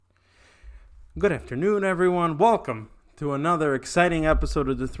Good afternoon, everyone. Welcome to another exciting episode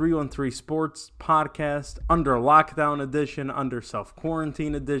of the 313 Sports Podcast, under lockdown edition, under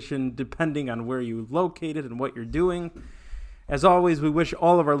self-quarantine edition, depending on where you're located and what you're doing. As always, we wish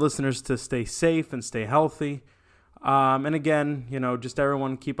all of our listeners to stay safe and stay healthy. And again, just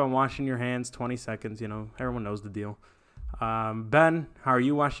everyone keep on washing your hands 20 seconds. Everyone knows the deal. Ben, how are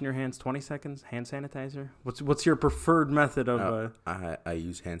you washing your hands? 20 seconds? Hand sanitizer? What's your preferred method of... I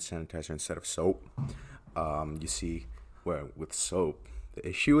use hand sanitizer instead of soap. You see, with soap, the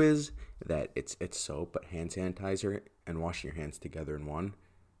issue is that it's soap, but hand sanitizer and washing your hands together in one.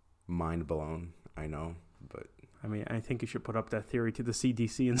 Mind blown, I know, but... I think you should put up that theory to the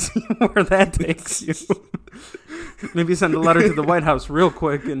CDC and see where that takes you. Maybe send a letter to the White House real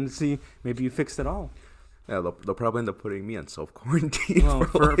quick and see, maybe you fixed it all. Yeah, they'll probably end up putting me on self-quarantine. Well,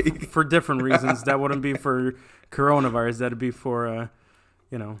 for different reasons. That wouldn't be for coronavirus. That'd be for,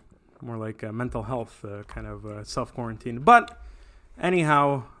 more like mental health kind of self-quarantine. But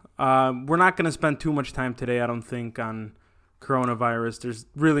anyhow, we're not going to spend too much time today, I don't think, on coronavirus. There's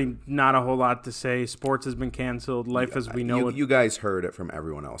really not a whole lot to say. Sports has been canceled. Life as we know it. You guys heard it from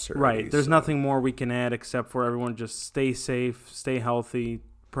everyone else already. Right. There's nothing more we can add except for everyone just stay safe, stay healthy,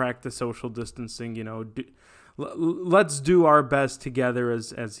 practice social distancing. Let's do our best together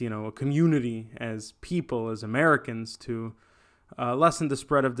as a community, as people, as Americans, to lessen the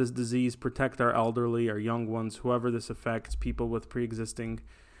spread of this disease, protect our elderly, our young ones, whoever this affects, people with pre-existing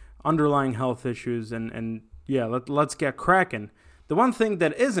underlying health issues, and let's get cracking. The one thing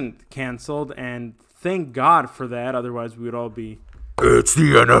that isn't canceled, and thank God for that, otherwise we would all be... It's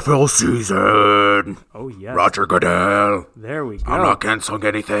the NFL season. Oh, yes. Roger Goodell. There we go. I'm not canceling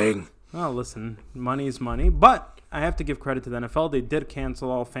anything. Well, listen, money is money, but I have to give credit to the NFL. They did cancel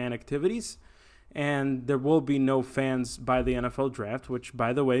all fan activities, and there will be no fans by the NFL draft, which,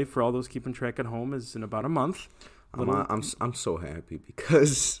 by the way, for all those keeping track at home, is in about a month. I'm so happy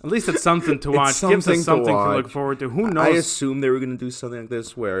because at least it's something to watch. Gives us something to look forward to. Who knows? I assume they were going to do something like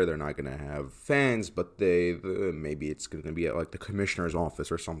this where they're not going to have fans, but maybe it's going to be at like the commissioner's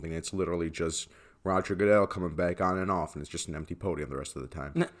office or something. It's literally just Roger Goodell coming back on and off, and it's just an empty podium the rest of the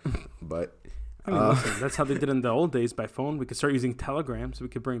time. But listen, that's how they did in the old days by phone. We could start using Telegram, so we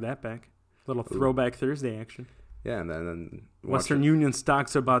could bring that back. Little throwback Thursday action. Yeah, and then Western Union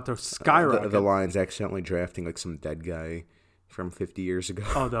stocks are about to skyrocket. The Lions accidentally drafting like some dead guy from 50 years ago.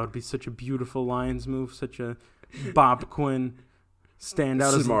 Oh, that would be such a beautiful Lions move. Such a Bob Quinn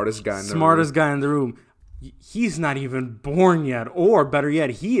standout. Smartest guy in the room. He's not even born yet, or better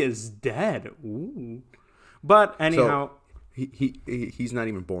yet, he is dead. Ooh. But anyhow, so he's not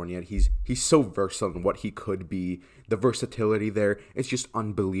even born yet. He's so versatile in what he could be. The versatility there, it's just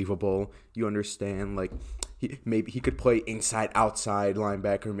unbelievable. You understand, like maybe he could play inside, outside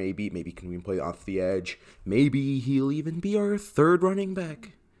linebacker. Maybe he can even play off the edge. Maybe he'll even be our third running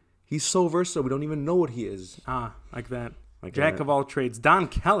back. He's so versatile. We don't even know what he is. Like that. Jack of all trades, Don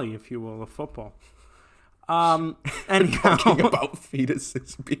Kelly, if you will, of football. Anyhow, talking about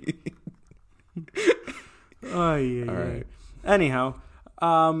fetuses being. Oh yeah. All right. Anyhow,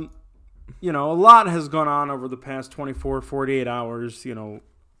 a lot has gone on over the past 24, 48 hours.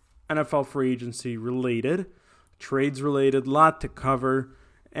 NFL free agency related, trades related, lot to cover,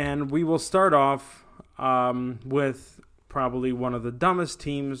 and we will start off with probably one of the dumbest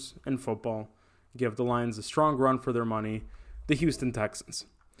teams in football. Give the Lions a strong run for their money, the Houston Texans.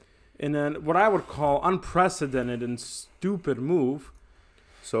 And then what I would call unprecedented and stupid move.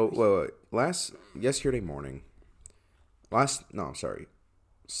 So,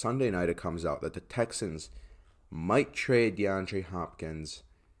 Sunday night it comes out that the Texans might trade DeAndre Hopkins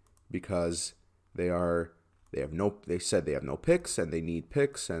because they said they have no picks and they need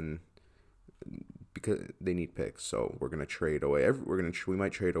picks, and because they need picks, so we're gonna trade away. We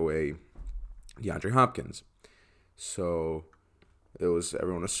might trade away DeAndre Hopkins. So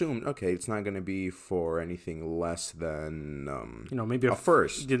everyone assumed, okay, it's not going to be for anything less than maybe a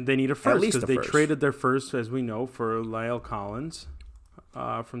first. They need a first because they first. traded their first, as we know, for La'el Collins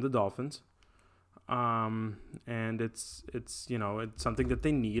from the Dolphins, and it's something that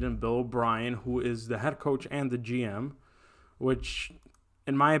they need. And Bill O'Brien, who is the head coach and the GM, which,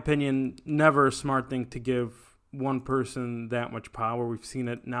 in my opinion, never a smart thing to give one person that much power. We've seen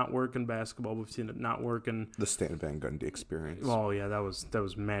it not work in basketball. We've seen it not work in the Stan Van Gundy experience. Oh yeah, that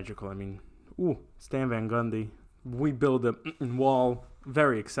was magical. Stan Van Gundy. We build a wall.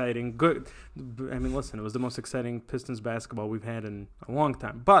 Very exciting. Good. Listen, it was the most exciting Pistons basketball we've had in a long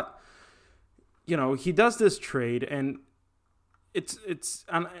time. But he does this trade, and it's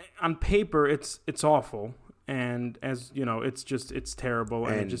on paper it's awful, and as it's terrible,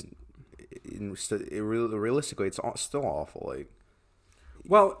 and it just realistically, it's still awful. Like,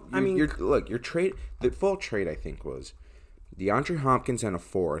 well, your trade, the full trade, I think, was DeAndre Hopkins and a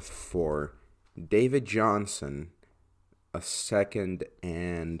fourth for David Johnson, a second,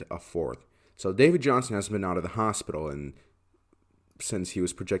 and a fourth. So David Johnson has been out of the hospital and since he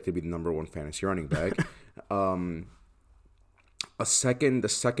was projected to be the number one fantasy running back. The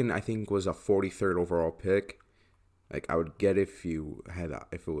second I think was a 43rd overall pick. Like I would get if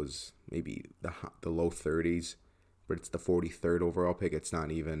it was maybe the low 30s, but it's the 43rd overall pick. It's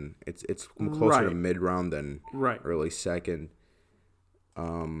not even. It's closer to mid round than early second.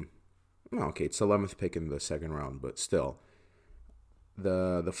 Okay, it's 11th pick in the second round, but still.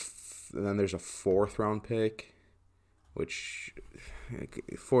 Then there's a 4th round pick, which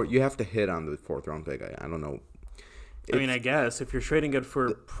you have to hit on the 4th round pick. I don't know. I guess if you're trading it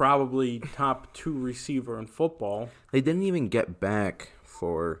for probably top 2 receiver in football. They didn't even get back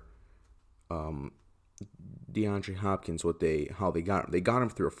for DeAndre Hopkins how they got him. They got him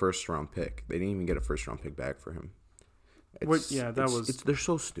through a 1st round pick. They didn't even get a 1st round pick back for him. They're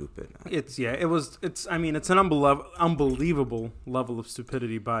so stupid. It's an unbelievable level of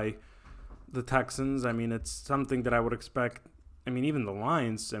stupidity by the Texans. I mean, it's something that I would expect. I mean, even the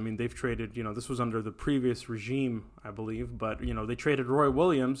Lions, they've traded, this was under the previous regime, I believe, but, they traded Roy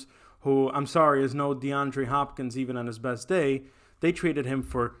Williams, who, I'm sorry, is no DeAndre Hopkins even on his best day. They traded him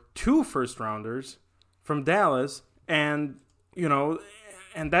for 2 first-rounders from Dallas, and,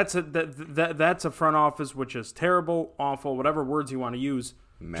 and that's a front office which is terrible, awful, whatever words you want to use.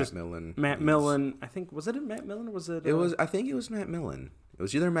 Matt Millen. I think, was it Matt Millen or was it? I think it was Matt Millen. It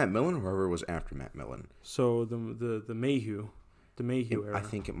was either Matt Millen or whoever was after Matt Millen. So the Mayhew. The Mayhew era. I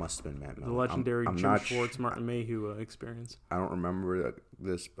think it must have been Matt Millen. The legendary Jim Schwartz, Martin Mayhew experience. I don't remember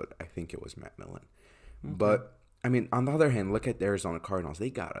this, but I think it was Matt Millen. Okay. But, on the other hand, look at the Arizona Cardinals. They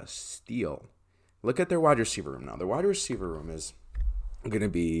got a steal. Look at their wide receiver room now. Their wide receiver room is going to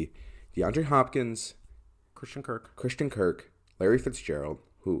be DeAndre Hopkins, Christian Kirk, Larry Fitzgerald,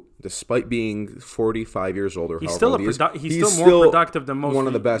 who, despite being 45 years old or he's however still old he's still more productive than most. One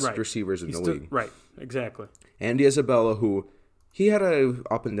of the best receivers in the league. Right, exactly. Andy Isabella, who he had a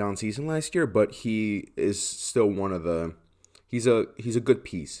up and down season last year, but he is still one of the. He's a good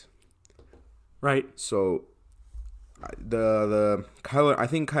piece. Right. So, I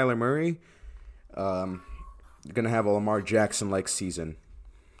think Kyler Murray, gonna have a Lamar Jackson like season.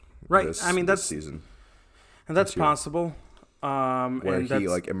 Right. This season, and that's possible. Where he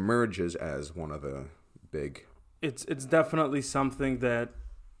emerges as one of the big. It's definitely something that,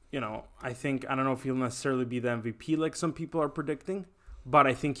 I don't know if he'll necessarily be the MVP like some people are predicting, but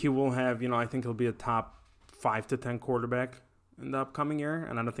I think he will have, I think he'll be a top 5 to 10 quarterback in the upcoming year,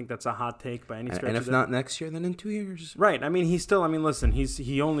 and I don't think that's a hot take by any stretch. And if not next year, then in 2 years. Right. He's still. Listen. He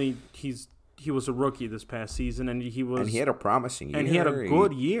was a rookie this past season, and he had a promising year. And he had a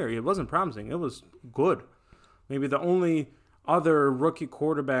good year. It wasn't promising. It was good. Maybe the only other rookie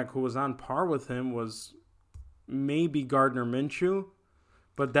quarterback who was on par with him was maybe Gardner Minshew,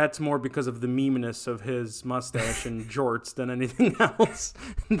 but that's more because of the memeness of his mustache and jorts than anything else.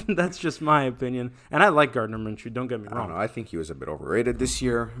 That's just my opinion. And I like Gardner Minshew, don't get me wrong. I don't know. I think he was a bit overrated this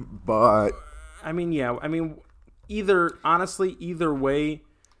year, but... either way...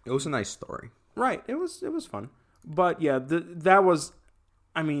 It was a nice story. Right. It was fun. But, yeah, that was...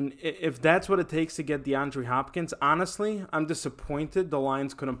 if that's what it takes to get DeAndre Hopkins, honestly, I'm disappointed the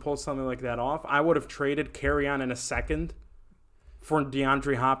Lions couldn't pull something like that off. I would have traded Kerryon in a second for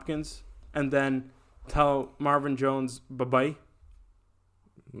DeAndre Hopkins and then tell Marvin Jones bye-bye.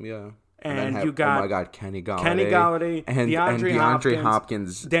 Yeah. And you got, oh my God, Kenny Galladay and DeAndre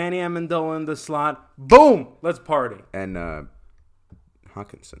Hopkins. Danny Amendola in the slot. Boom! Let's party. And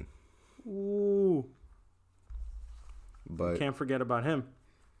Hawkinson. Ooh. But can't forget about him.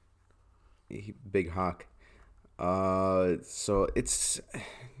 Big Hawk. So it's,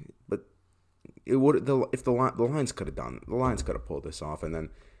 but it would if the Lions could have pulled this off, and then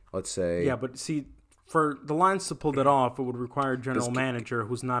let's say but see, for the Lions to pull that off, it would require a general manager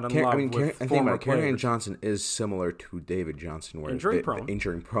who's not in love with former players. Kerryon Johnson is similar to David Johnson, where injury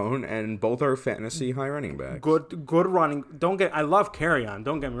prone, and both are fantasy high running backs. Good running. I love Kerryon.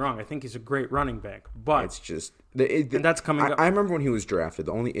 Don't get me wrong. I think he's a great running back, but it's just and that's coming up. I remember when he was drafted.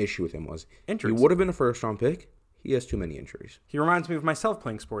 The only issue with him was injuries. He would have been a first round pick. He has too many injuries. He reminds me of myself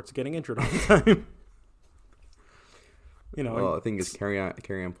playing sports, getting injured all the time. Well, the thing is,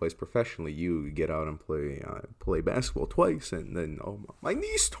 Kerryon plays professionally. You get out and play basketball twice, and then my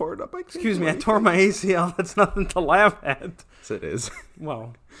knee's torn up. Excuse me, I tore my ACL. That's nothing to laugh at. Yes, it is.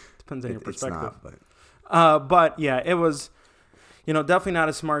 Well, depends on your perspective. It's not, but yeah, it was. definitely not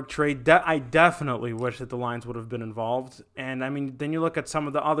a smart trade. I definitely wish that the Lions would have been involved. And, I mean, then you look at some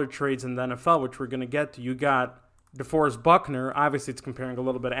of the other trades in the NFL, which we're going to get to. You got DeForest Buckner. Obviously, it's comparing a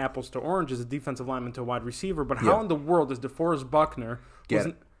little bit of apples to oranges, a defensive lineman to a wide receiver. But how in the world is DeForest Buckner get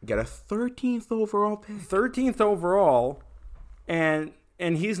a 13th overall pick? 13th overall, and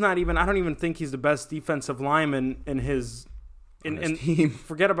he's not even – I don't even think he's the best defensive lineman in his – his team.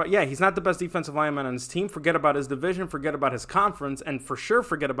 Forget about he's not the best defensive lineman on his team. Forget about his division. Forget about his conference, and for sure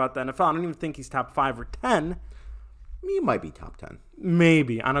forget about the NFL. I don't even think he's top 5 or 10. He might be top 10,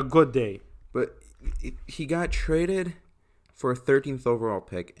 maybe on a good day. But he got traded for a 13th overall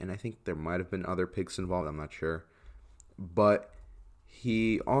pick, and I think there might have been other picks involved. I'm not sure, but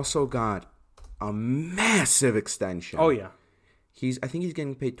he also got a massive extension. Oh yeah, I think he's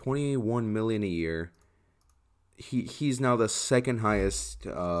getting paid $21 million a year. He's now the second highest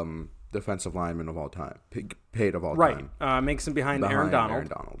defensive lineman of all time, paid of all time. Right, makes him behind Aaron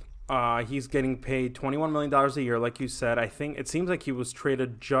Donald. He's getting paid $21 million a year, like you said. I think it seems like he was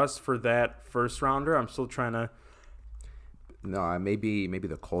traded just for that first rounder. I'm still trying to. No, maybe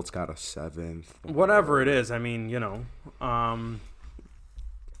the Colts got a 7th. Whatever it is, I mean,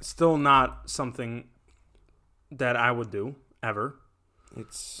 still not something that I would do ever.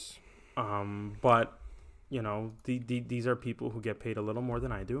 It's, but. These are people who get paid a little more than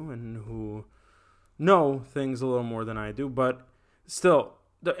I do and who know things a little more than I do. But still,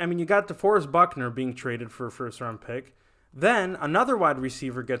 you got DeForest Buckner being traded for a first-round pick. Then another wide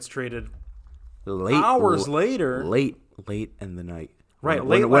receiver gets traded hours later. Late in the night. Right,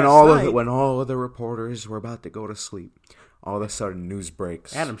 when all of the reporters were about to go to sleep, all of a sudden news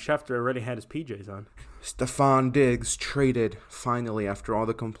breaks. Adam Schefter already had his PJs on. Stephon Diggs traded finally after all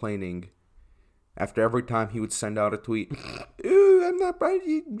the complaining. After every time he would send out a tweet, I'm not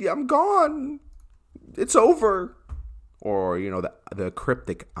ready, I'm gone, it's over. Or, the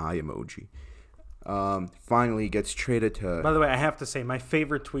cryptic eye emoji. Finally gets traded to... By the way, I have to say, my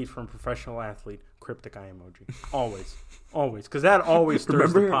favorite tweet from a professional athlete, cryptic eye emoji. Always. Because that always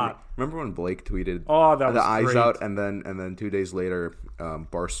stirs the pot. Remember when Blake tweeted the eyes great. out, and then 2 days later,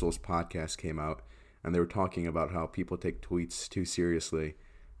 Barstool's podcast came out, and they were talking about how people take tweets too seriously.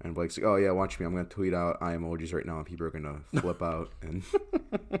 And Blake's like, oh, yeah, watch me. I'm going to tweet out eye emojis right now, and people are going to flip out. And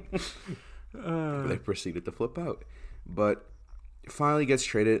they proceeded to flip out. But finally gets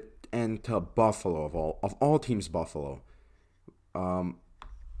traded, and to Buffalo, of all teams, Buffalo. I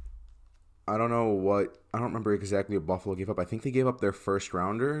don't remember exactly what Buffalo gave up. I think they gave up their first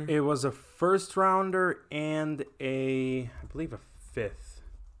rounder. It was a first rounder and I believe a 5th.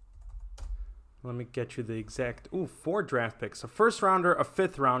 Let me get you the exact... 4 draft picks. A first rounder, a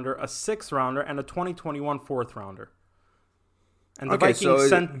 5th rounder, a 6th rounder, and a 2021 4th rounder. And the Vikings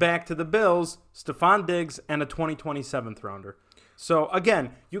sent back to the Bills Stephon Diggs and a 2027th rounder. So,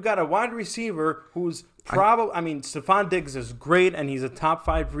 again, you got a wide receiver who's Stephon Diggs is great, and he's a top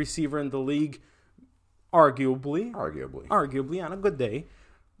 5 receiver in the league, arguably on a good day.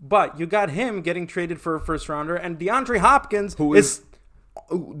 But you got him getting traded for a first rounder, and DeAndre Hopkins who is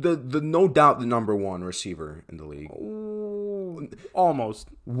the no doubt the number 1 receiver in the league. Almost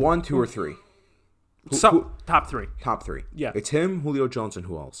 1, 2, or 3. Top 3. Top 3. Yeah, it's him, Julio Jones, and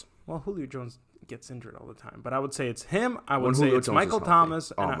who else? Well, Julio Jones gets injured all the time, but I would say it's him. I would say it's Michael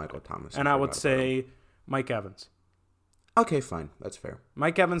Thomas. Michael Thomas. And I would say Mike Evans. Okay, fine, that's fair.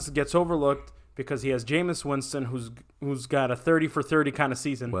 Mike Evans gets overlooked because he has Jameis Winston, who's got a 30 for 30 kind of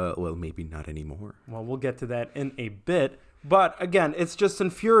season. Well, maybe not anymore. Well, we'll get to that in a bit. But again, it's just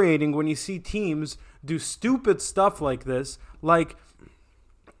infuriating when you see teams do stupid stuff like this, like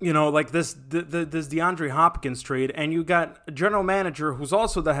this DeAndre Hopkins trade, and you got a general manager who's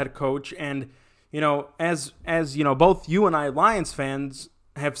also the head coach, and as both you and I Lions fans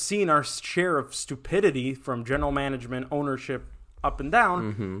have seen our share of stupidity from general management, ownership, up and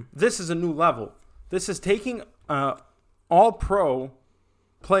down. Mm-hmm. This is a new level. This is taking all-pro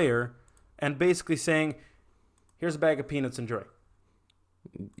player and basically saying, here's a bag of peanuts, enjoy.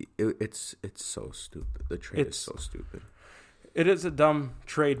 It's so stupid. The trade is so stupid. It is a dumb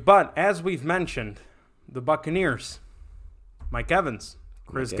trade. But as we've mentioned, the Buccaneers, Mike Evans,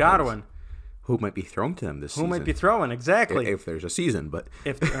 Chris Godwin. Who might be thrown to them this season. Who might be thrown, exactly. If there's a season, but...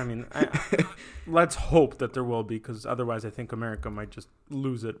 let's hope that there will be, because otherwise I think America might just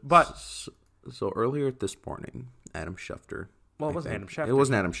lose it. But so earlier this morning, Adam Schefter... Well, it wasn't Adam Schefter. It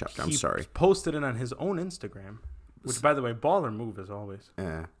wasn't Adam Schefter. I'm sorry. He posted it on his own Instagram, which, by the way, baller move as always.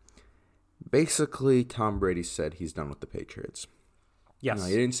 Basically, Tom Brady said he's done with the Patriots. Yes. Now,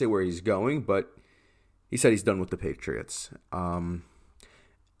 he didn't say where he's going, but he said he's done with the Patriots.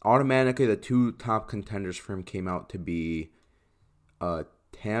 Automatically, the 2 top contenders for him came out to be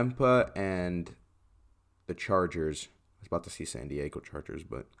Tampa and the Chargers. I was about to see San Diego Chargers,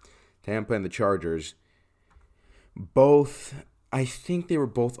 but Tampa and the Chargers, both, I think they were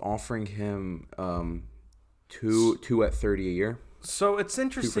both offering him two at 30 a year. So it's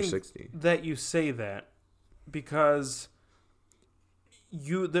interesting that you say that, because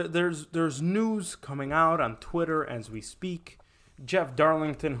there's news coming out on Twitter as we speak. Jeff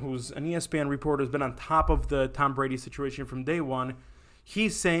Darlington, who's an ESPN reporter, has been on top of the Tom Brady situation from day one.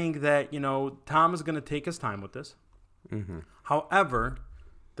 He's saying that, Tom is going to take his time with this. Mm-hmm. However,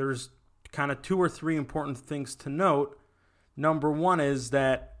 there's kind of 2 or 3 important things to note. Number one is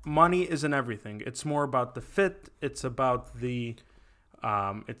that money isn't everything. It's more about the fit. It's about the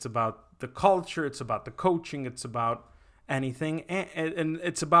culture. It's about the coaching. It's about anything, and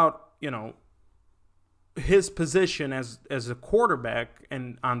it's about his position as a quarterback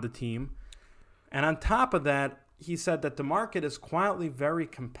and on the team. And on top of that, he said that the market is quietly very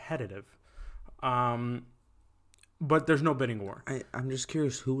competitive, but there's no bidding war. I'm just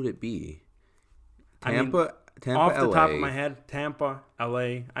curious, who would it be? Tampa, off the top of my head, Tampa,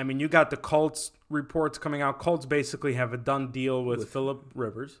 LA. I mean, you got the Colts reports coming out. Colts basically have a done deal with Phillip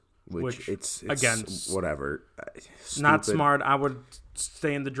Rivers, which it's again whatever. Not smart. I would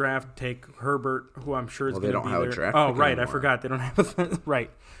stay in the draft, take Herbert, who I'm sure is going to be there. They don't have a draft. Oh, right, anymore. I forgot they don't have a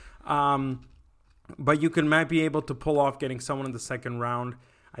right. But you might be able to pull off getting someone in the second round.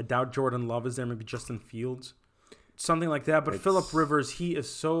 I doubt Jordan Love is there. Maybe Justin Fields, something like that. But Phillip Rivers, he is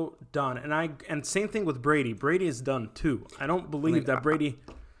so done. And same thing with Brady. Brady is done too. I don't believe that Brady.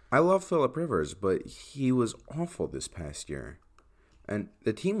 I love Phillip Rivers, but he was awful this past year, and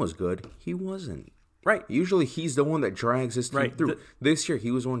the team was good. He wasn't. Right. Usually he's the one that drags his team through. This year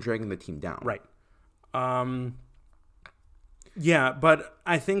he was the one dragging the team down. Right. Yeah, but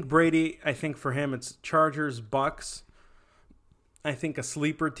I think Brady, for him it's Chargers, Bucks. I think a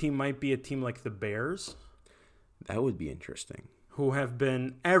sleeper team might be a team like the Bears. That would be interesting. Who have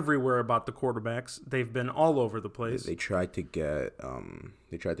been everywhere about the quarterbacks. They've been all over the place. They tried to get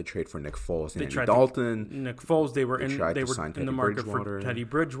they tried to trade for Nick Foles and Andy Dalton. Nick Foles, they were in the market for Teddy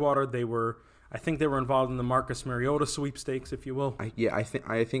Bridgewater. I think they were involved in the Marcus Mariota sweepstakes, if you will. I think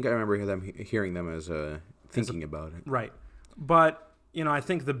I remember hearing them as thinking about it. Right. But, I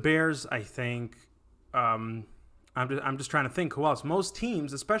think the Bears, I'm just trying to think who else. Most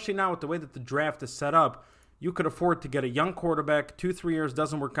teams, especially now with the way that the draft is set up, you could afford to get a young quarterback, 2-3 years,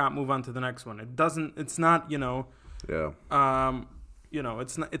 doesn't work out, move on to the next one. It's not, Yeah.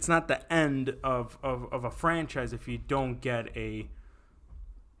 It's not the end of a franchise if you don't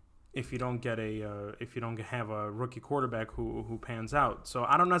have a rookie quarterback who pans out. So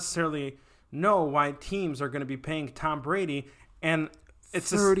I don't necessarily know why teams are going to be paying Tom Brady, and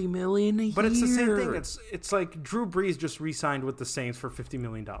it's $30 million a year. But it's the same thing. It's like Drew Brees just re-signed with the Saints for $50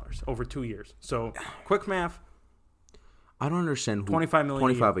 million over 2 years. So quick math. I don't understand. $25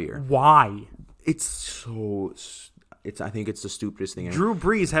 million. $25 a year. Why? I think it's the stupidest thing. Drew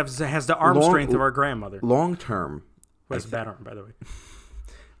Brees has the arm strength of our grandmother. Long term, who has a bad arm, by the way.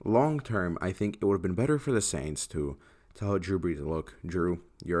 Long term, I think it would have been better for the Saints to tell Drew Brees, look, Drew,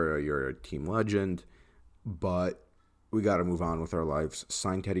 you're a team legend, but we got to move on with our lives.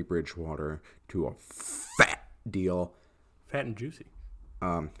 Sign Teddy Bridgewater to a fat deal. Fat and juicy.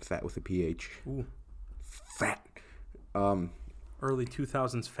 Fat with a PH. Ooh. Fat. Early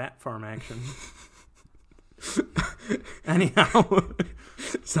 2000s fat farm action. Anyhow.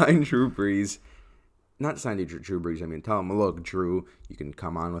 Sign Drew Brees. Not sign Drew Brees. I mean, tell him, look, Drew, you can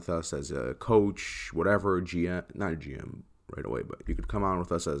come on with us as a coach, whatever, GM. Not a GM right away, but you could come on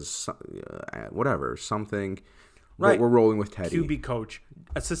with us as whatever, something. Right. But we're rolling with Teddy. QB coach,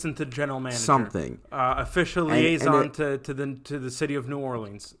 assistant to the general manager. Something. Official liaison to the city of New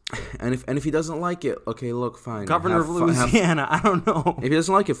Orleans. And if he doesn't like it, okay, look, fine. Governor of Louisiana, I don't know. If he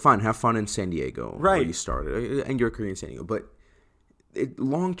doesn't like it, fine. Have fun in San Diego. Right. Where you started. And your career in San Diego. But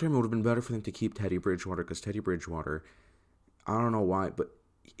long term, it would have been better for them to keep Teddy Bridgewater, because Teddy Bridgewater, I don't know why, but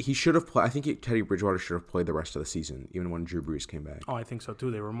he should have played. I think Teddy Bridgewater should have played the rest of the season, even when Drew Brees came back. Oh, I think so too.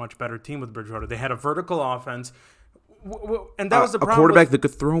 They were a much better team with Bridgewater. They had a vertical offense, and that was the problem. A quarterback that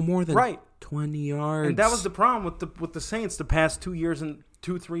could throw more than 20 yards. And that was the problem with the Saints the past 3 years in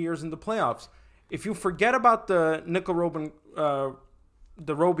the playoffs. If you forget about the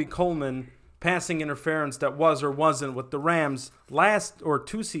the Roby Coleman passing interference that was or wasn't with the Rams last or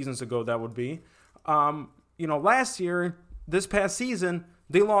 2 seasons ago, that would be. Last year, this past season,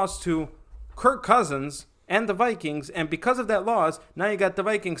 they lost to Kirk Cousins and the Vikings, and because of that loss, now you got the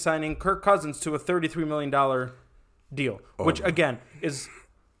Vikings signing Kirk Cousins to a $33 million deal, which again is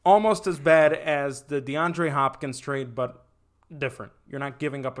almost as bad as the DeAndre Hopkins trade, but different. You're not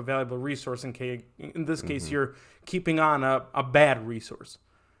giving up a valuable resource. In this case, you're keeping on a bad resource.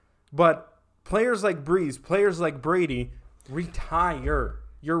 But players like Brees, players like Brady, retire.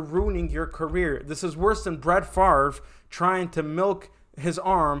 You're ruining your career. This is worse than Brett Favre trying to milk his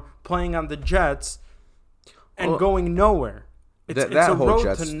arm, playing on the Jets, and going nowhere. It's a whole road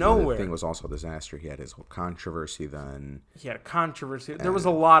Jets to nowhere. thing was also a disaster. He had his whole controversy then. He had a controversy. There was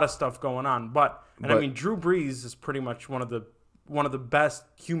a lot of stuff going on, I mean, Drew Brees is pretty much one of the best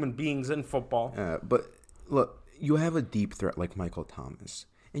human beings in football. But look, you have a deep threat like Michael Thomas,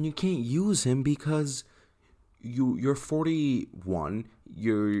 and you can't use him because you're 41.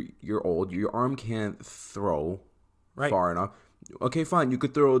 You're old. Your arm can't throw far enough. Okay, fine. You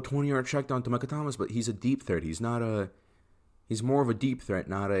could throw a 20-yard check down to Michael Thomas, but he's a deep threat. He's more of a deep threat,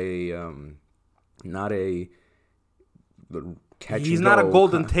 not a catch. He's not a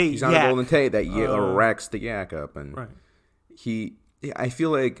Golden Tate. He's not a Golden Tate that racks the yak up, and I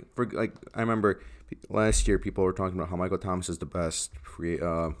feel like I remember last year people were talking about how Michael Thomas is the best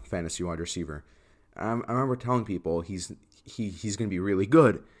fantasy wide receiver. I remember telling people he's going to be really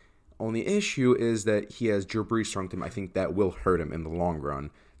good. Only issue is that he has Drew Brees thrown to him. I think that will hurt him in the long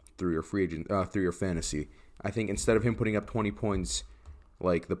run through your fantasy. I think instead of him putting up 20 points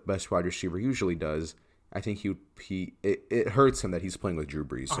like the best wide receiver usually does, I think it hurts him that he's playing with Drew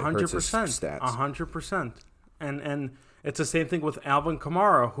Brees. 100%. It hurts his stats. 100%. And it's the same thing with Alvin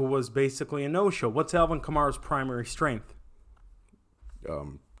Kamara, who was basically a no-show. What's Alvin Kamara's primary strength?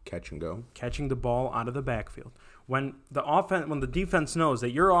 Catch and go. Catching the ball out of the backfield. When the defense knows that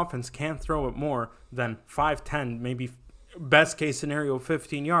your offense can't throw it more than 5, 10, maybe best case scenario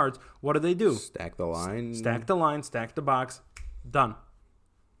 15 yards, what do? Stack the line. Stack the box. Done.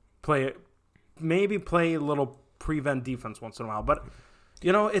 Play it. Maybe play a little prevent defense once in a while, but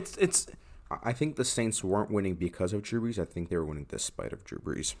it's. I think the Saints weren't winning because of Drew Brees. I think they were winning despite of Drew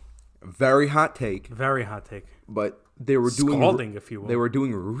Brees. Very hot take. Very hot take. But they were doing scalding, if you will. They were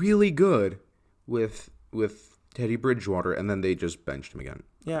doing really good with Teddy Bridgewater, and then they just benched him again.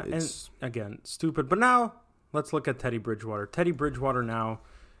 Yeah, and again, stupid. But now let's look at Teddy Bridgewater. Teddy Bridgewater now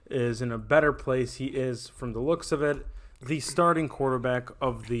is in a better place. He is, from the looks of it, the starting quarterback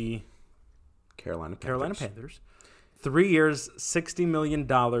of the Carolina Panthers. 3 years, $60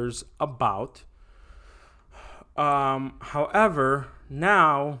 million about. However,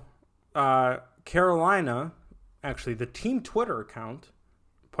 now Carolina, actually the team Twitter account,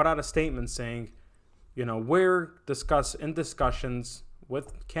 put out a statement saying, we're in discussions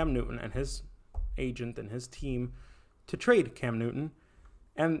with Cam Newton and his agent and his team to trade Cam Newton.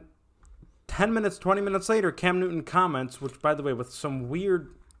 And 10 minutes, 20 minutes later, Cam Newton comments, which, by the way, with some weird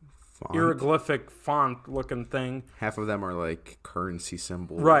hieroglyphic font-looking thing. Half of them are like currency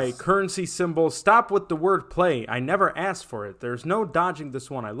symbols. Right, currency symbols. Stop with the word play. I never asked for it. There's no dodging this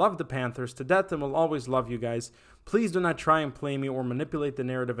one. I love the Panthers to death and will always love you guys. Please do not try and play me or manipulate the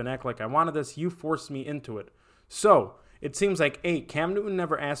narrative and act like I wanted this. You forced me into it. So, it seems like, A, Cam Newton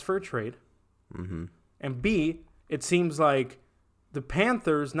never asked for a trade. Mm-hmm. And B, it seems like the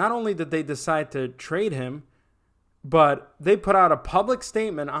Panthers, not only did they decide to trade him, but they put out a public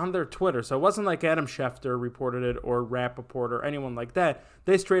statement on their Twitter. So it wasn't like Adam Schefter reported it or Rappaport or anyone like that.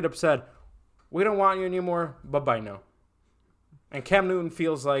 They straight up said, we don't want you anymore. Bye-bye now. And Cam Newton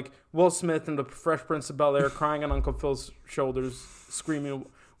feels like Will Smith in the Fresh Prince of Bel-Air crying on Uncle Phil's shoulders, screaming,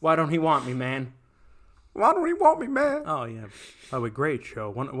 why don't he want me, man? Why don't he want me, man? Oh, yeah. By the way, great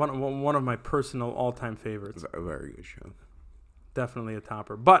show. One of my personal all-time favorites. A very good show. Definitely a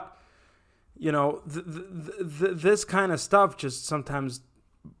topper. But this kind of stuff just sometimes,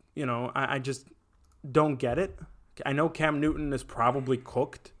 I just don't get it. I know Cam Newton is probably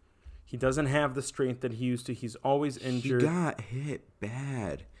cooked. He doesn't have the strength that he used to. He's always injured. He got hit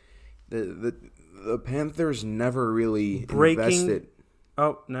bad. The Panthers never really invested.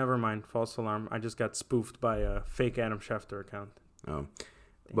 Oh, never mind. False alarm. I just got spoofed by a fake Adam Schefter account. Oh,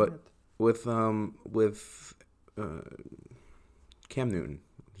 but with Cam Newton.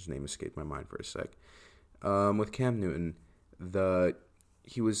 His name escaped my mind for a sec. With Cam Newton, the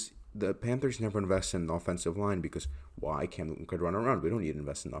Panthers never invested in the offensive line because why? Cam Newton could run around. We don't need to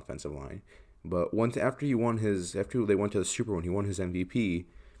invest in the offensive line. But after they went to the Super Bowl and he won his MVP,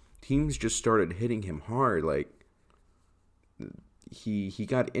 teams just started hitting him hard. Like he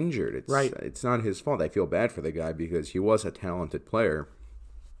got injured. It's not his fault. I feel bad for the guy because he was a talented player.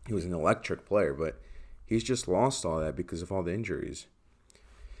 He was an electric player, but he's just lost all that because of all the injuries.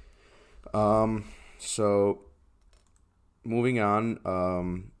 So moving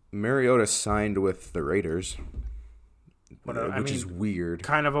on, Mariota signed with the Raiders, which is weird.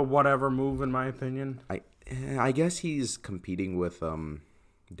 Kind of a whatever move, in my opinion. I guess he's competing with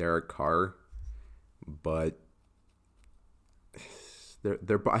Derek Carr, but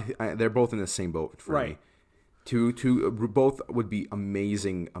they're both in the same boat for me. Two both would be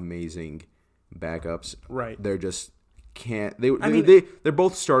amazing backups. Right. They're just can't. They're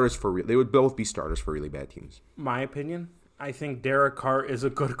both starters for. They would both be starters for really bad teams. My opinion, I think Derek Carr is a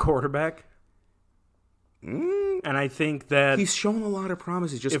good quarterback. And I think that he's shown a lot of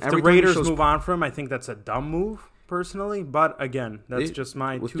promise. Just if the Raiders move on from him, I think that's a dumb move, personally. But again, that's just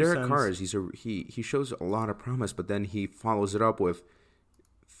my 2 cents. With Derek Carr, he shows a lot of promise, but then he follows it up with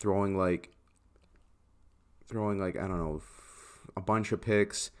throwing like I don't know, a bunch of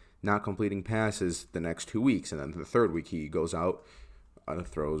picks, not completing passes the next 2 weeks, and then the third week he goes out and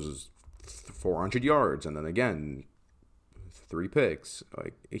throws 400 yards, and then again 3 picks.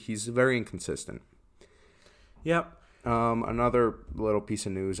 Like, he's very inconsistent. Yep. Another little piece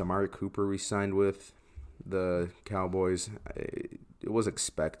of news: Amari Cooper re-signed with the Cowboys. It was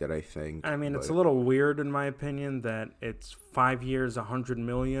expected, I think. I mean, it's a little weird, in my opinion, that it's 5 years, $100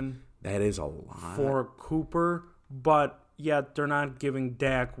 million. That is a lot for Cooper, but yet they're not giving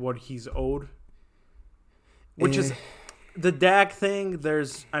Dak what he's owed. Which is the Dak thing.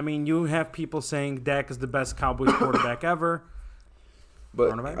 You have people saying Dak is the best Cowboys quarterback ever.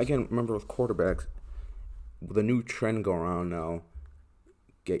 But again, remember with quarterbacks, the new trend go around now: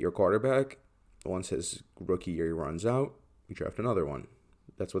 get your quarterback. Once his rookie year runs out, you draft another one.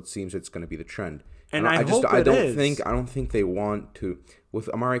 That's what seems it's going to be the trend. And I don't think they want to. With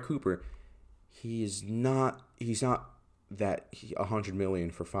Amari Cooper, he's not that $100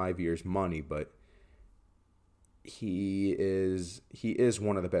 million for 5 years money, but he is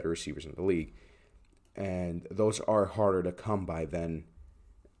one of the better receivers in the league, and those are harder to come by than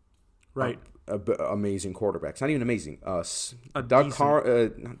amazing quarterbacks. Not even amazing.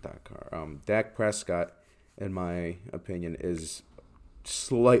 Dak Prescott, in my opinion, is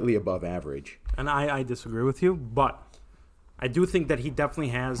slightly above average. And I disagree with you, but I do think that he definitely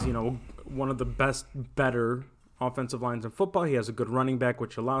has, one of the better offensive lines in football. He has a good running back,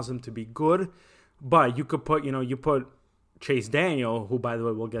 which allows him to be good. But you could put, you put Chase Daniel, who, by the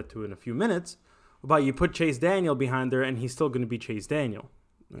way, we'll get to in a few minutes, but you put Chase Daniel behind there, and he's still going to be Chase Daniel.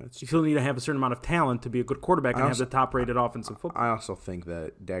 You still need to have a certain amount of talent to be a good quarterback and have the top-rated offense in football. I also think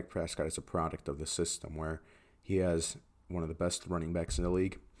that Dak Prescott is a product of the system where he has one of the best running backs in the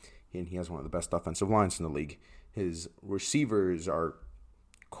league, and he has one of the best offensive lines in the league. His receivers are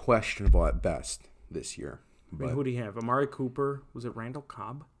questionable at best this year. Who do you have? Amari Cooper? Was it Randall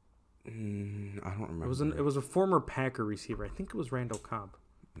Cobb? I don't remember. It was a former Packer receiver. I think it was Randall Cobb.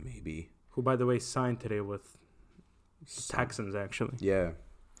 Maybe. Who, by the way, signed today with the Texans, actually. Yeah.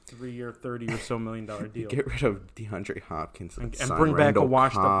 3-year, $30 or so million deal. Get rid of DeAndre Hopkins and bring back a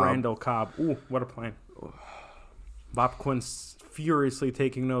washed-up Randall Cobb. Ooh, what a plan. Bob Quinn's furiously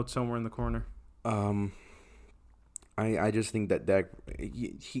taking notes somewhere in the corner. I just think that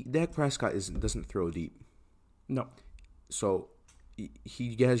Dak Prescott doesn't throw deep. No. So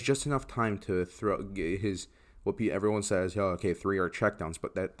he has just enough time to throw everyone says, 3 are checkdowns,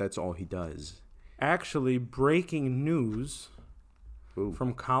 but that's all he does. Actually, breaking news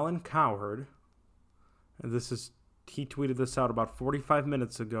from Colin Cowherd. He tweeted this out about 45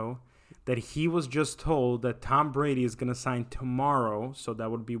 minutes ago, that he was just told that Tom Brady is going to sign tomorrow, so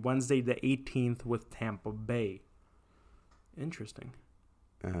that would be Wednesday the 18th with Tampa Bay. Interesting.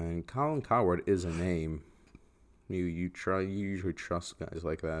 And Colin Cowherd is a name. You usually trust guys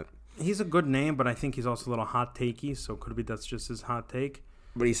like that. He's a good name, but I think he's also a little hot takey, so could be that's just his hot take.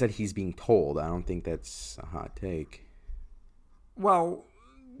 But he said he's being told. I don't think that's a hot take. Well,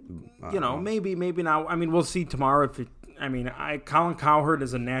 maybe not. I mean, we'll see tomorrow. Colin Cowherd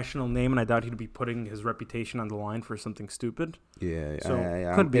is a national name, and I doubt he'd be putting his reputation on the line for something stupid. Yeah,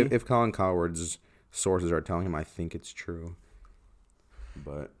 so could be. If Colin Cowherd's sources are telling him, I think it's true.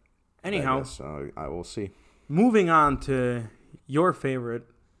 But anyhow, I will see. Moving on to your favorite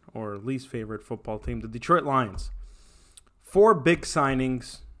or least favorite football team, the Detroit Lions. 4 big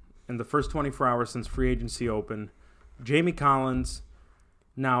signings in the first 24 hours since free agency opened. Jamie Collins.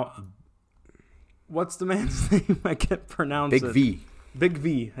 Now, what's the man's name? I can't pronounce it. Big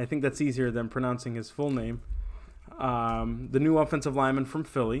V. I think that's easier than pronouncing his full name. The new offensive lineman from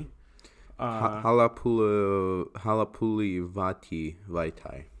Philly. Halapuli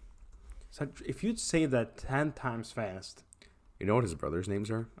Vaitai. So if you'd say that 10 times fast. You know what his brothers'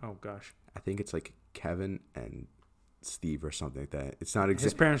 names are? Oh, gosh. I think it's like Kevin and Steve or something like that. It's not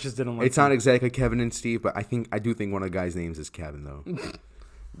his parents just didn't like It's not exactly Kevin and Steve, but I do think one of the guys' names is Kevin, though.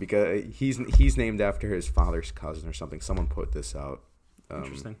 Because he's named after his father's cousin or something. Someone put this out.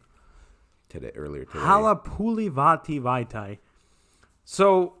 Interesting. earlier today. Halapulivati Vaitai.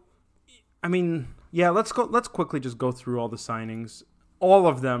 So, I mean, yeah, let's quickly just go through all the signings. All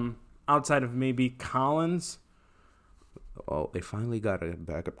of them, outside of maybe Collins. Oh, they finally got a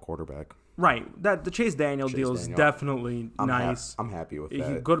backup quarterback. Right. That the Chase Daniel deal is definitely nice. I'm happy with He's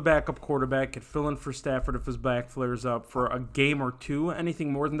a that. good backup quarterback. Could fill in for Stafford if his back flares up for a game or two.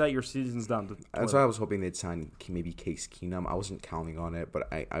 Anything more than that, your season's down to That's why I was hoping they'd sign maybe Case Keenum. I wasn't counting on it, but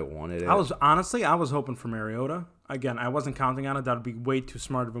I wanted it. I was hoping for Mariota. Again, I wasn't counting on it. That'd be way too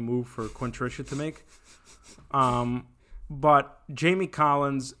smart of a move for Quinn Tricia to make. But Jamie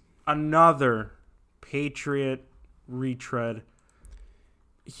Collins, another Patriot retread.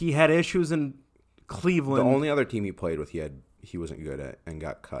 He had issues in Cleveland. The only other team he played with, he wasn't good at and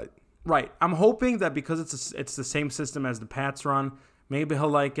got cut. Right. I'm hoping that because it's the same system as the Pats run, maybe he'll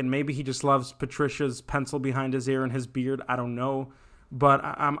like it. Maybe he just loves Patricia's pencil behind his ear and his beard. I don't know, but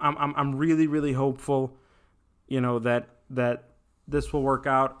I'm really, really hopeful. That this will work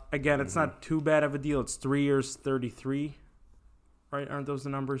out. Again, it's not too bad of a deal. It's 3 years, 33. Right? Aren't those the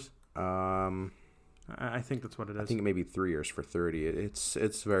numbers? I think that's what it is. I think maybe 3 years for 30.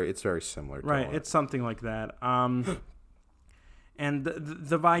 It's very similar. Right, it's something like that. And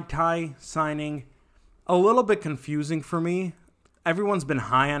the Vaitai signing, a little bit confusing for me. Everyone's been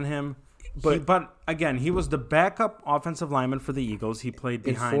high on him, but again, he was the backup offensive lineman for the Eagles. He played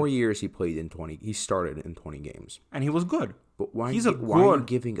behind. In 4 years, he played in 20. He started in 20 games, and he was good. But why? He's why are you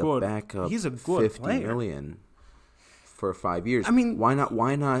giving a backup he's a good $50 player. million for 5 years? I mean,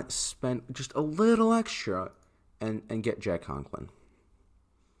 why not spend just a little extra and get Jack Conklin?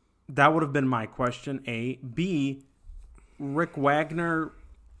 That would have been my question. A. B. Rick Wagner,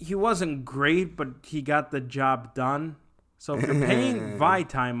 he wasn't great, but he got the job done. So if you're paying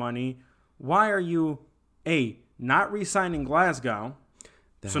Vaitai money, why are you not re-signing Glasgow?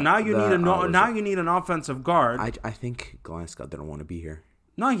 So now you need an offensive guard. I think Glasgow didn't want to be here.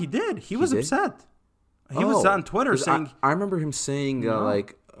 No, he did. He was upset. He was on Twitter saying... I remember him saying,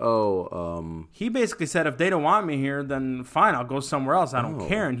 he basically said, if they don't want me here, then fine, I'll go somewhere else. I don't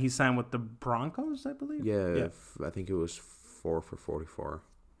care. And he signed with the Broncos, I believe? Yeah. I think it was 4 for 44.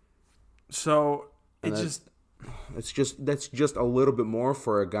 So, that's just a little bit more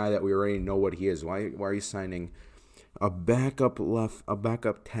for a guy that we already know what he is. Why are you signing a backup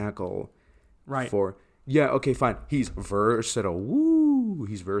tackle? Right. Okay, fine. He's versatile. Woo,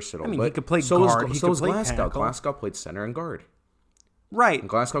 he's versatile. I mean, but he could play guard. So was Glasgow. Tackle. Glasgow played center and guard. Right. And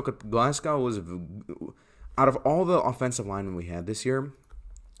Glasgow was, out of all the offensive linemen we had this year,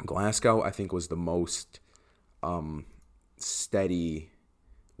 Glasgow I think was the most steady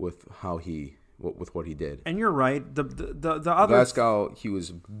with what he did. And you're right. The other Glasgow, he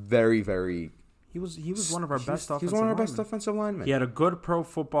was very, very. He was one of our best offensive linemen. He was one of our best offensive linemen. He had a good pro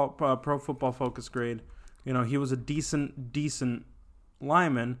football focus grade. He was a decent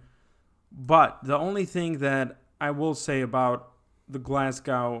lineman. But the only thing that I will say about the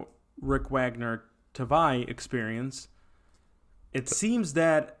Glasgow Rick Wagner Tavai experience, it seems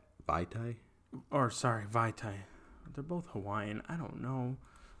that Vaitai. They're both Hawaiian. I don't know.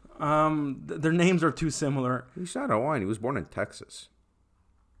 Their names are too similar. He's not Hawaiian. He was born in Texas.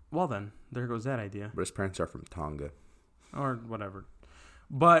 Well then, there goes that idea. But his parents are from Tonga. Or whatever.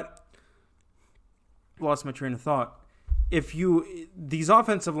 But, lost my train of thought. These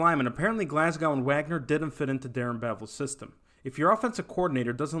offensive linemen, apparently Glasgow and Wagner didn't fit into Darren Bevel's system. If your offensive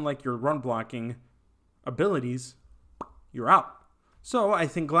coordinator doesn't like your run blocking abilities, you're out. So I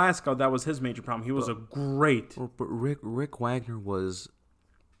think Glasgow, that was his major problem. He was But Rick Wagner was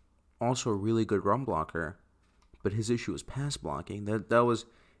also a really good run blocker, but his issue was pass blocking. That was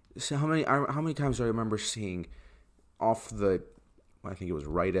so how many times do I remember seeing off the, I think it was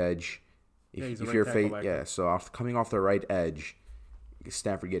right edge. If you're coming off the right edge,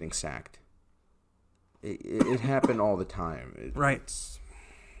 Stafford getting sacked. It happened all the time.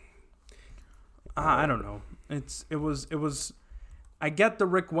 I don't know. It was. I get the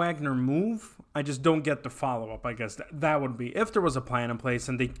Rick Wagner move. I just don't get the follow up. I guess that would be if there was a plan in place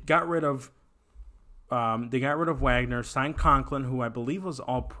and they got rid of. They got rid of Wagner, signed Conklin, who I believe was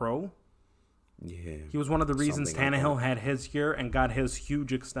all pro. Yeah, he was one of the reasons Tannehill had his year and got his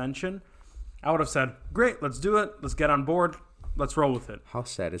huge extension. I would have said, "Great, let's do it. Let's get on board. Let's roll with it." How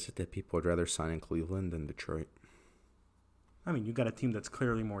sad is it that people would rather sign in Cleveland than Detroit? I mean, you got a team that's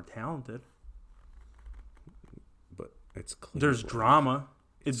clearly more talented. But it's Cleveland. There's drama.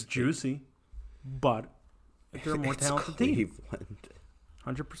 It's juicy. But they're a more talented team.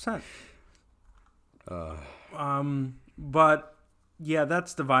 100%. But yeah,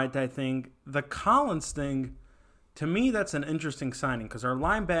 that's the Vaitai thing. The Collins thing, to me, that's an interesting signing because our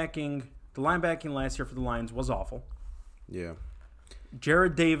linebacking The linebacking last year for the Lions was awful. Yeah.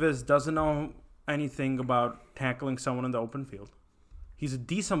 Jared Davis doesn't know anything about tackling someone in the open field. He's a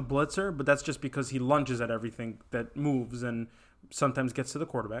decent blitzer, but that's just because he lunges at everything that moves and sometimes gets to the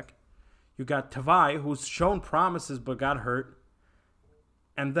quarterback. You got Tavai, who's shown promises but got hurt.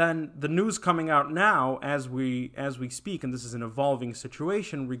 And then the news coming out now as we speak, and this is an evolving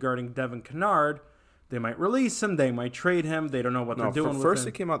situation regarding Devin Kennard. They might release him, they might trade him, they don't know what they're doing with first him.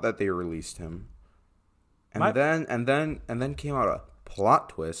 It came out that they released him. And then came out a plot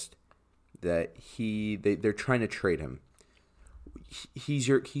twist that they're trying to trade him. He's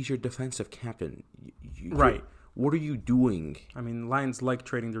your defensive captain. Right. What are you doing? I mean, Lions like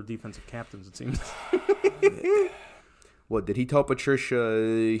trading their defensive captains, it seems. What, did he tell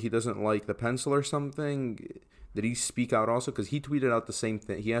Patricia he doesn't like the pencil or something? Did he speak out also? Because he tweeted out the same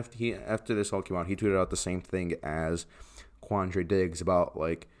thing. After this all came out, he tweeted out the same thing as Quandre Diggs about,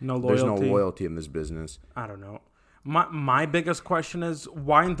 like, there's no loyalty in this business. I don't know. My biggest question is,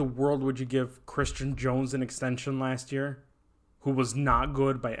 why in the world would you give Christian Jones an extension last year, who was not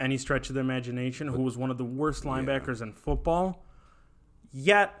good by any stretch of the imagination, who was one of the worst linebackers in football?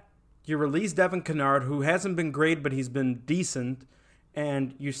 Yet, you release Devin Kennard, who hasn't been great, but he's been decent,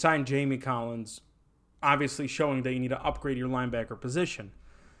 and you sign Jamie Collins, obviously showing that you need to upgrade your linebacker position.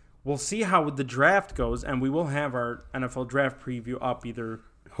 We'll see how the draft goes, and we will have our NFL draft preview up either...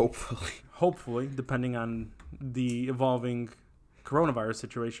 Hopefully, depending on the evolving coronavirus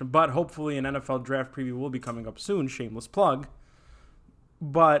situation. But hopefully an NFL draft preview will be coming up soon. Shameless plug.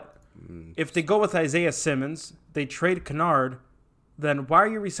 But if they go with Isaiah Simmons, they trade Kennard, then why are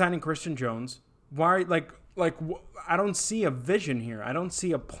you re-signing Christian Jones? Why, I don't see a vision here. I don't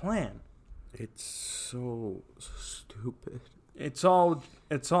see a plan. It's so stupid. It's all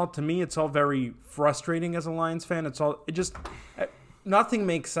to me, it's all very frustrating as a Lions fan. Nothing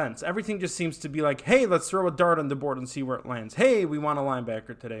makes sense. Everything just seems to be like, hey, let's throw a dart on the board and see where it lands. Hey, we want a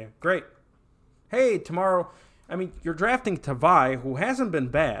linebacker today. Great. Hey, tomorrow, I mean, you're drafting Tavai, who hasn't been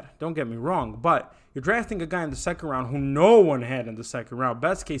bad. Don't get me wrong. But you're drafting a guy in the second round who no one had in the second round.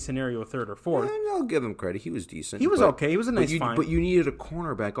 Best case scenario, third or fourth. And I'll give him credit. He was decent. He was okay. He was a nice find. But you needed a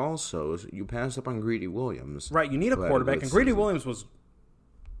cornerback also. You passed up on Greedy Williams. Right, you need a quarterback. And Greedy Williams was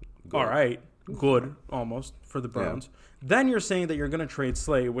all right. Good, almost, for the Browns. Yeah. Then you're saying that you're going to trade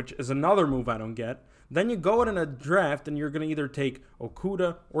Slay, which is another move I don't get. Then you go in a draft, and you're going to either take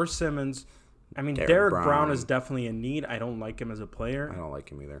Okudah or Simmons. I mean, Derek Brown is definitely in need. I don't like him as a player. I don't like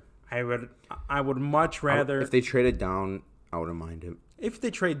him either. I would much rather... If they traded down, I wouldn't mind him. If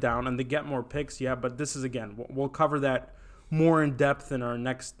they trade down and they get more picks, yeah. But this is, again, we'll cover that more in depth in our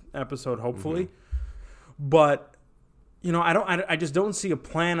next episode, hopefully. Mm-hmm. But... I just don't see a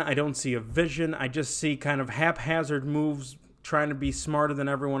plan. I don't see a vision. I just see kind of haphazard moves, trying to be smarter than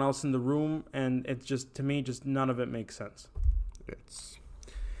everyone else in the room, and it's just, to me, just none of it makes sense. It's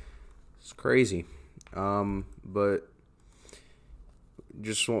crazy, but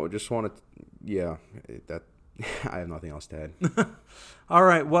just want to, that I have nothing else to add. All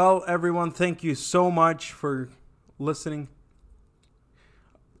right, well, everyone, thank you so much for listening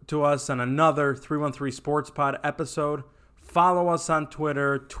to us on another 313 Sports Pod episode. Follow us on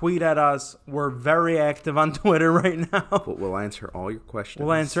Twitter. Tweet at us. We're very active on Twitter right now. But we'll answer all your questions.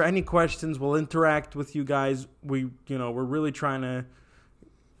 We'll answer any questions. We'll interact with you guys. We're really trying to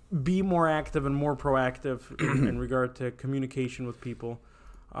be more active and more proactive in regard to communication with people.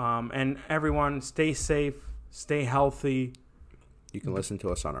 And everyone, stay safe, stay healthy. You can listen to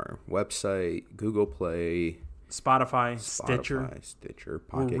us on our website, Google Play, Spotify, Stitcher,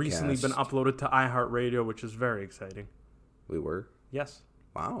 Pocket We've recently been uploaded to iHeartRadio, which is very exciting. We were? Yes.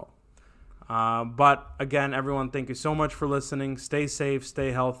 Wow. But again, everyone, thank you so much for listening. Stay safe,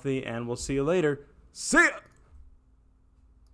 stay healthy, and we'll see you later. See ya!